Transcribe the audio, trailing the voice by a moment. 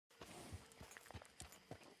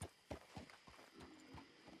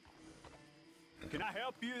Can I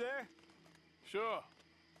help you there? Sure.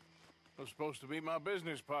 They're supposed to be my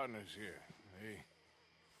business partners here. They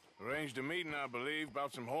arranged a meeting, I believe,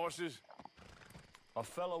 about some horses. A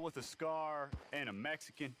fellow with a scar and a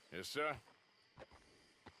Mexican. Yes, sir.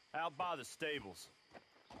 Out by the stables.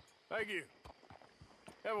 Thank you.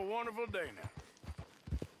 Have a wonderful day now.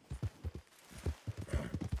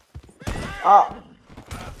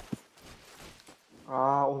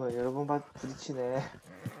 오늘 여러 번 부딪히네.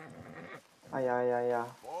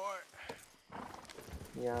 아야야야.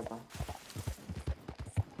 미안하다.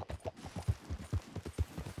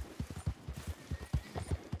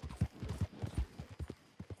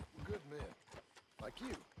 Good men, like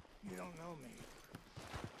you. You don't know me.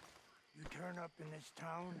 You turn up in this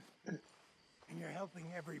town, and you're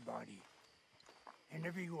helping everybody. And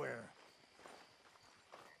everywhere.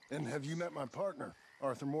 And have you met my partner,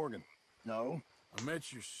 Arthur Morgan? No? I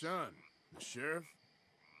met your son, the sheriff.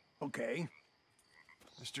 Okay.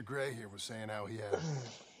 Mr. Gray here was saying how he had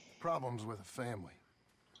problems with a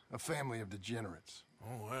family of degenerates.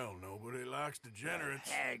 Oh, well, nobody likes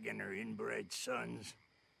degenerates. Hag and her inbred sons.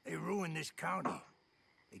 They ruined this county.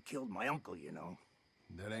 They killed my uncle, you know.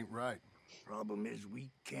 That ain't right. Problem is,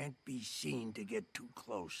 we can't be seen to get too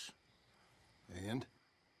close. And?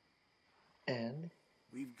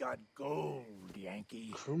 We've got gold,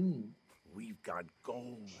 Yankee. We've got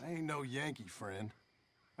gold. I ain't no Yankee, friend.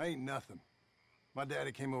 I ain't nothing. My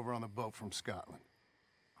daddy came over on the boat from Scotland.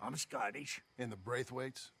 I'm Scottish. And the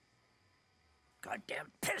Braithwaites?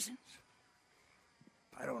 Goddamn peasants.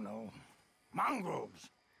 I don't know. Mongrels.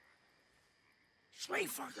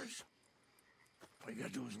 Slave fuckers. All you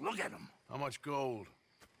gotta do is look at them. How much gold?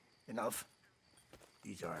 Enough.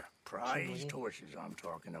 These are prized horses I'm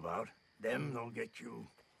talking about. Them, they'll get you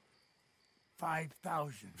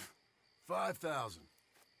 5,000. 5,000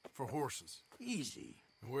 for horses. Easy.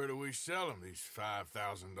 Where do we sell them, these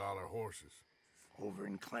 $5,000 horses? Over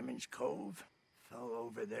in Clemens Cove. Fellow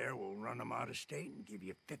over there will run them out of state and give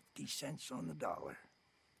you 50 cents on the dollar.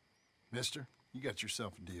 Mister, you got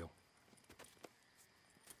yourself a deal.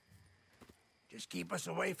 Just keep us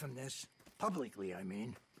away from this. Publicly, I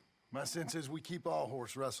mean. My sense is we keep all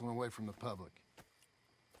horse wrestling away from the public.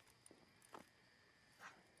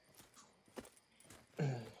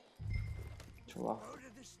 좋아. Go to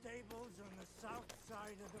the stables on the south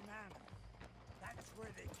side of the manor. That's where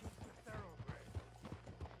they keep the thoroughbred.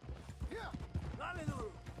 Yeah.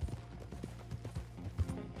 Hallelujah.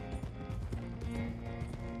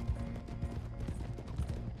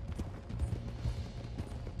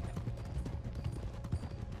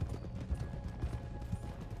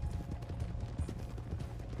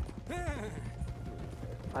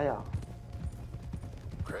 아야.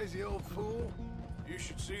 Crazy old fool. You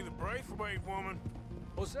should see the Braithwaite woman.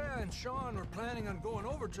 Hosea and Sean were planning on going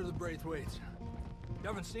over to the Braithwaites. You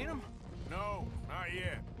haven't seen them? No, not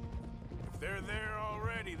yet. If they're there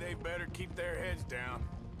already, they better keep their heads down.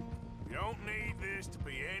 You don't need this to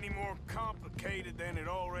be any more complicated than it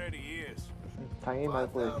already is. 당연히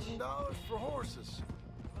말고 했지. $5,000 for horses.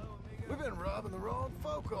 We've been robbing the wrong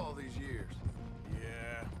folk all these years.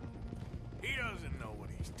 Yeah, he doesn't know what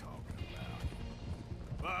he's talking about.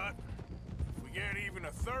 But if we get even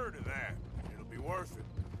a third of that, it'll be worth it.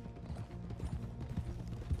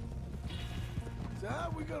 So how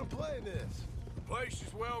are we gonna play this? The place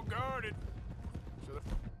is well guarded, so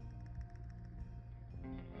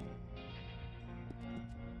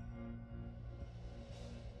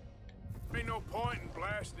ain't no point in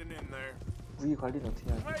blasting in there. 무기 관리는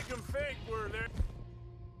어떻게 하지? Make them think we're there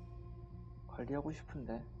관리하고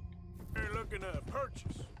싶은데. looking to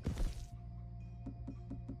purchase.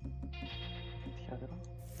 어떻게 하더라?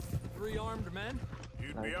 3 armed men?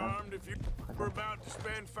 You'd be armed if you were about to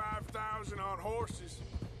spend 5,000 on horses.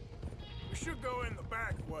 We should go in the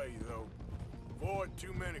back way, though. Avoid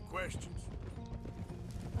too many questions.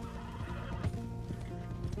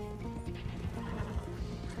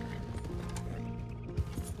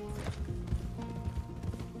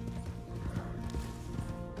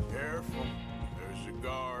 Careful. There's a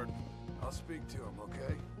guard. I'll speak to him,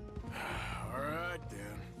 okay? All right,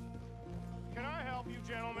 then. Can I help you,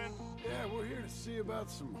 gentlemen? Yeah, we're here to see about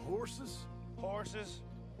some horses. Horses?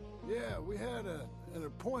 Yeah, we had an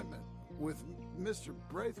appointment with Mr.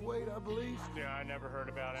 Braithwaite, I believe. Yeah, I never heard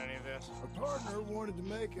about any of this. Our partner wanted to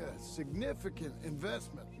make a significant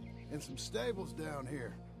investment in some stables down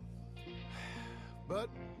here. But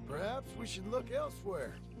perhaps we should look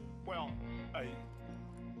elsewhere. Well,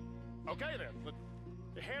 okay then.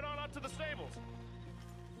 Head on up to the stables.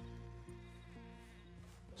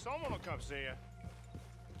 Someone will come see you.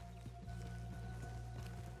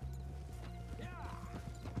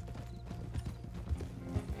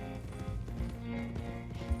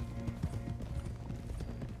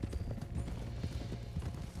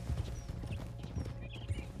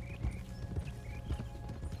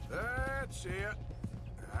 That's it.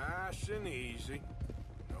 Nice and easy.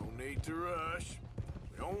 No need to rush.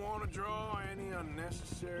 We don't want to draw any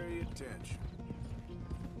unnecessary attention.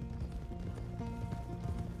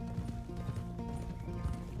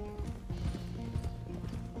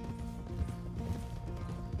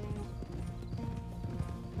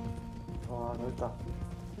 와, 넓다.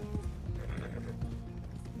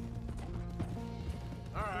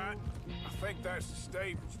 Alright, I think that's the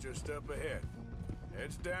stables just up ahead.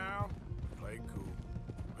 Heads down, play cool.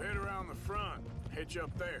 Head around the front, hitch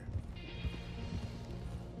up there.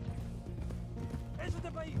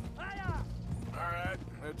 Alright,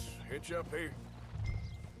 let's hitch up here.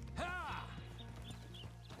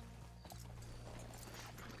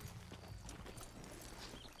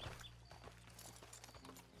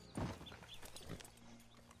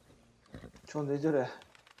 저 왜 저래?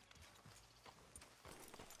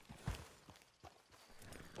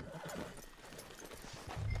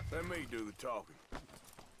 Let me do the talking.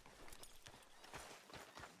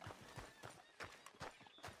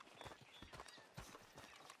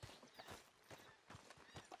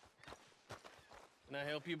 Can I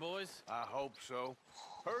help you boys? I hope so.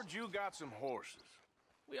 Heard you got some horses.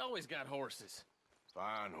 We always got horses.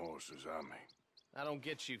 Fine horses, I mean. I don't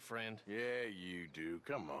get you, friend. Yeah, you do.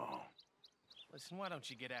 Come on. Listen, why don't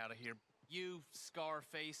you get out of here? You,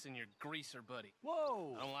 Scarface, and your greaser buddy.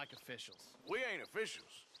 Whoa! I don't like officials. We ain't officials.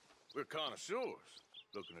 We're connoisseurs,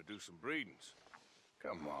 looking to do some breedings.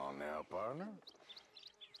 Come on now, partner.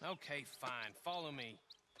 Okay, fine. Follow me.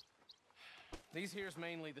 These here's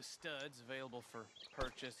mainly the studs available for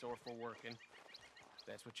purchase or for working. If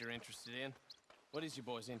that's what you're interested in. What is you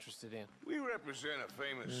boys interested in? We represent a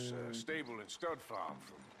famous stable and stud farm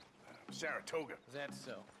from Saratoga. Is that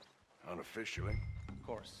so? Unofficially. Of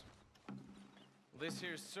course. Well, this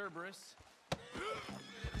here's Cerberus.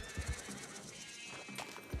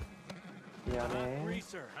 미안해.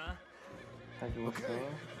 Greaser, huh? 잘 죽었어. Okay.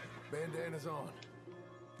 Bandana's on.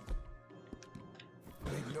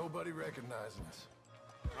 Ain't nobody recognizing us.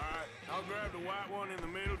 All right, I'll grab the white one in the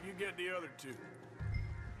middle. You get the other two.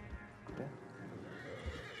 그래?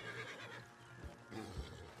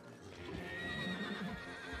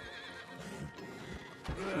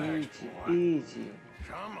 Relax, boy. easy.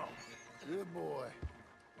 Come on. Good boy.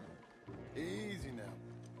 Easy now.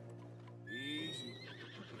 Easy.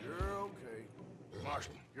 You're okay.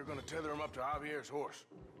 Marston, you're gonna tether him up to Javier's horse.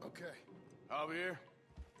 Okay. Javier,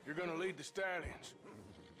 you're gonna lead the stallions.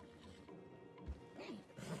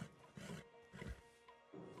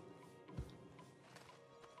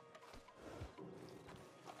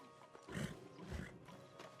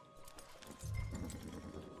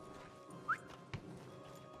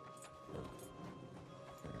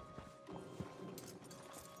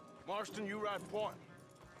 Marston, you ride point.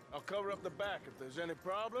 I'll cover up the back. If there's any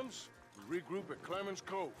problems, we regroup at Clemens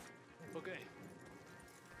Cove. Okay.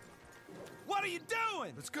 What are you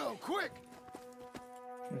doing? Let's go, quick!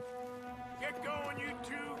 Get going, you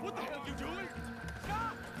two! What the hell you doing?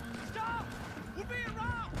 Stop! Stop! We're being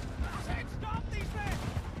robbed! I said stop these men!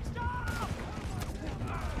 Stop!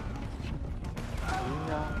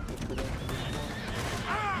 있냐? 그래.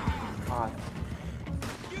 아,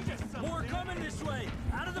 More coming this way!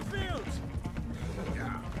 Out of the fields!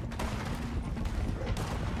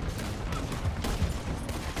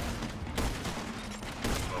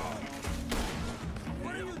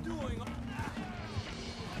 What are you doing?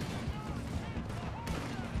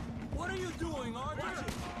 What are you doing, Arthur?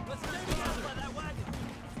 Let's stay together by that wagon!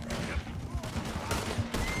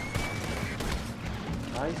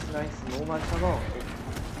 나이스 나이스. 너무 많잖아.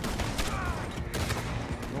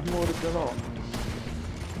 너무 어렵잖아.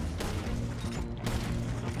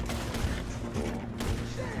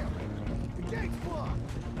 The gate's blocked!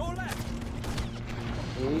 Go left!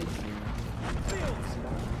 에이. Fields!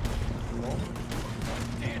 뭐?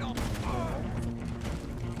 Stand up!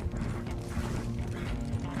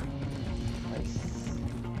 나이스.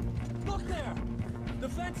 Look there! The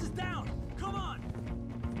fence is down! Come on!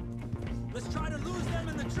 Let's try to lose them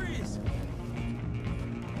in the trees!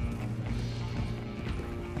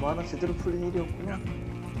 뭐 하나 제대로 풀린 일이 없구나.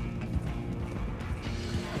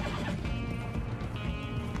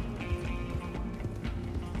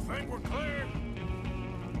 Think we're clear?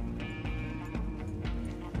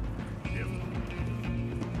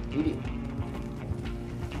 일이.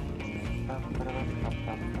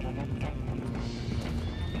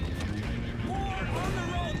 More on the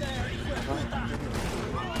road there!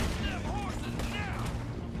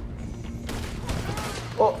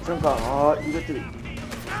 잠깐. 아, 이것들이.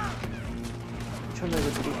 미쳤네,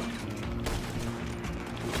 이것들이.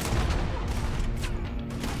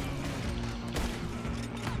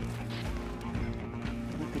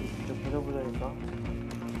 가져보자니까.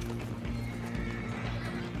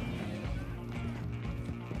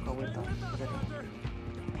 가고 있다. 기다려.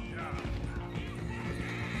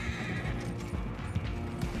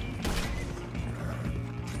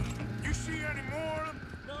 You see any more of them?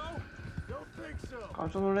 No. Don't think so.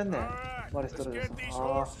 깜짝 놀랐네. Alright, 말에서 let's get these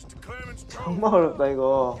떨어졌어. horses to Clemens Cove. 정말 어렵다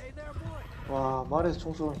이거. Hey there, boy. 와, 말에서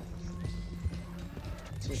총 쏘는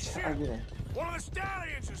진짜 최악이네. One of the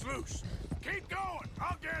stallions is loose. Keep going.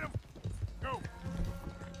 I'll get him. Go.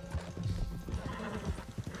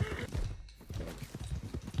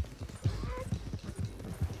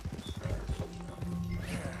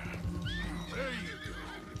 There you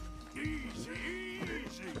go. Easy,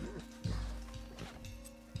 easy.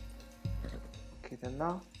 오케이,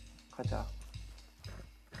 됐나? 가자.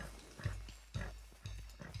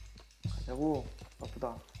 가자고.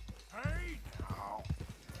 바쁘다. Hey, now.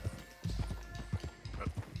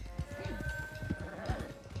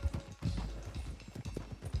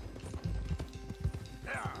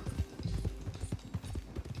 Yeah.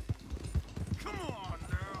 Come on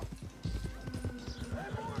now. Hey,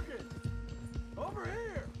 Morgan! Over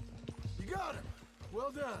here! You got him.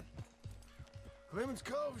 Well done. Clemens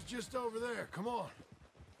Cove's just over there. Come on.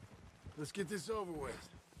 Let's get this over with.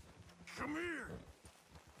 Come here.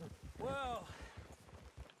 Well,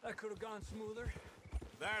 that could have gone smoother.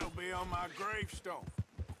 That'll be on my gravestone.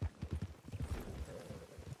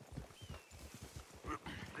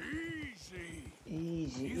 Easy.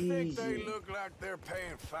 이지, You think they 이지. look like they're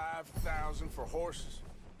paying $5,000 for horses?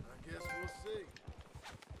 I guess we'll see.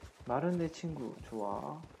 말은 내 친구.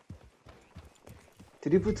 좋아.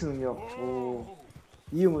 드리프트 능력. 오.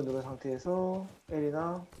 이음을 누른 상태에서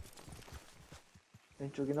L이나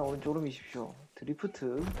왼쪽이나 오른쪽으로 미십시오.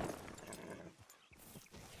 드리프트.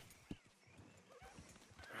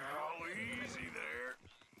 Oh, easy there.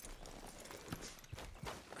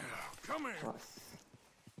 Come here. 좋았어.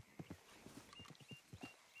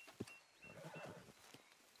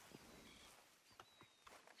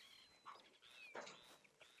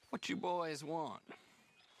 What you boys want?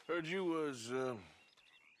 Heard you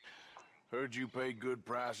pay good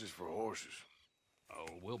prices for horses. Oh,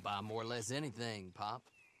 we'll buy more or less anything, Pop.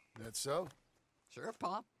 That so? Sure,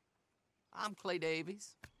 Pop. I'm Clay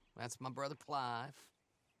Davies. That's my brother Clive.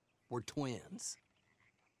 We're twins.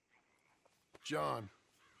 John,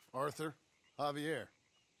 Arthur, Javier.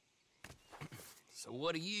 So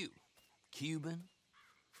what are you? Cuban?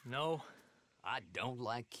 No, I don't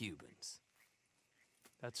like Cubans.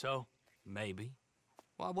 that's so. Maybe.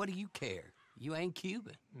 Why, what do you care? You ain't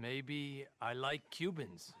Cuban. Maybe I like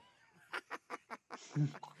Cubans.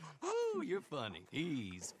 Ooh, you're funny.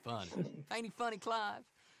 He's funny. Ain't he funny, Clive?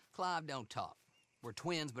 Clive don't talk. We're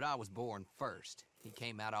twins, but I was born first. He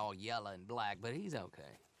came out all yellow and black, but he's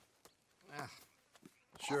okay.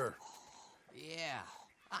 Sure. Yeah,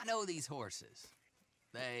 I know these horses.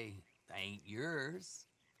 They ain't yours,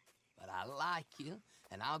 but I like you,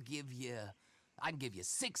 and I can give you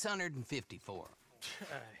 650 for them.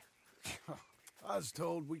 I was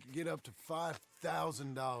told we could get up to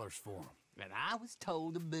 $5,000 for them. And I was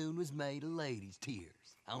told the moon was made of ladies'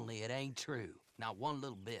 tears. Only it ain't true. Not one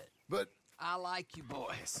little bit. But I like you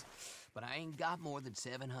boys, but I ain't got more than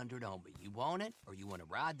 700 on me. You want it, or you want to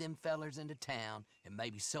ride them fellers into town, and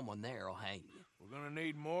maybe someone there'll hang you? We're gonna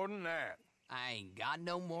need more than that. I ain't got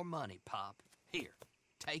no more money, Pop. Here,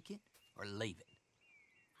 take it or leave it.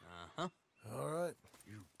 Uh-huh. all right.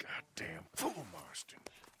 You goddamn fool, Marston.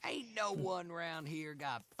 Ain't no one round here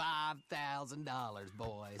got $5,000,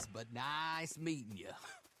 boys, but nice meeting you.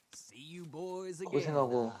 See you boys again,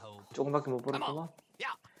 고생하고 I hope. 조금밖에 못 Come on. 벌었구만.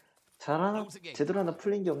 Yeah. 잘하나? 제대로 하나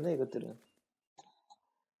풀린 게 없네 이것들은.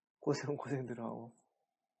 고생들 하고.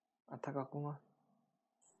 안타깝구만.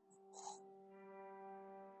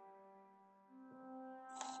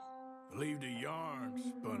 Believed a yarn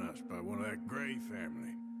spun us by one of that Gray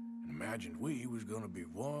family. And imagined we was gonna be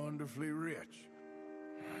wonderfully rich.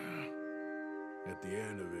 At the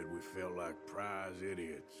end of it, we felt like prize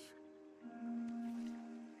idiots.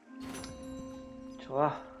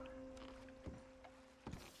 좋아.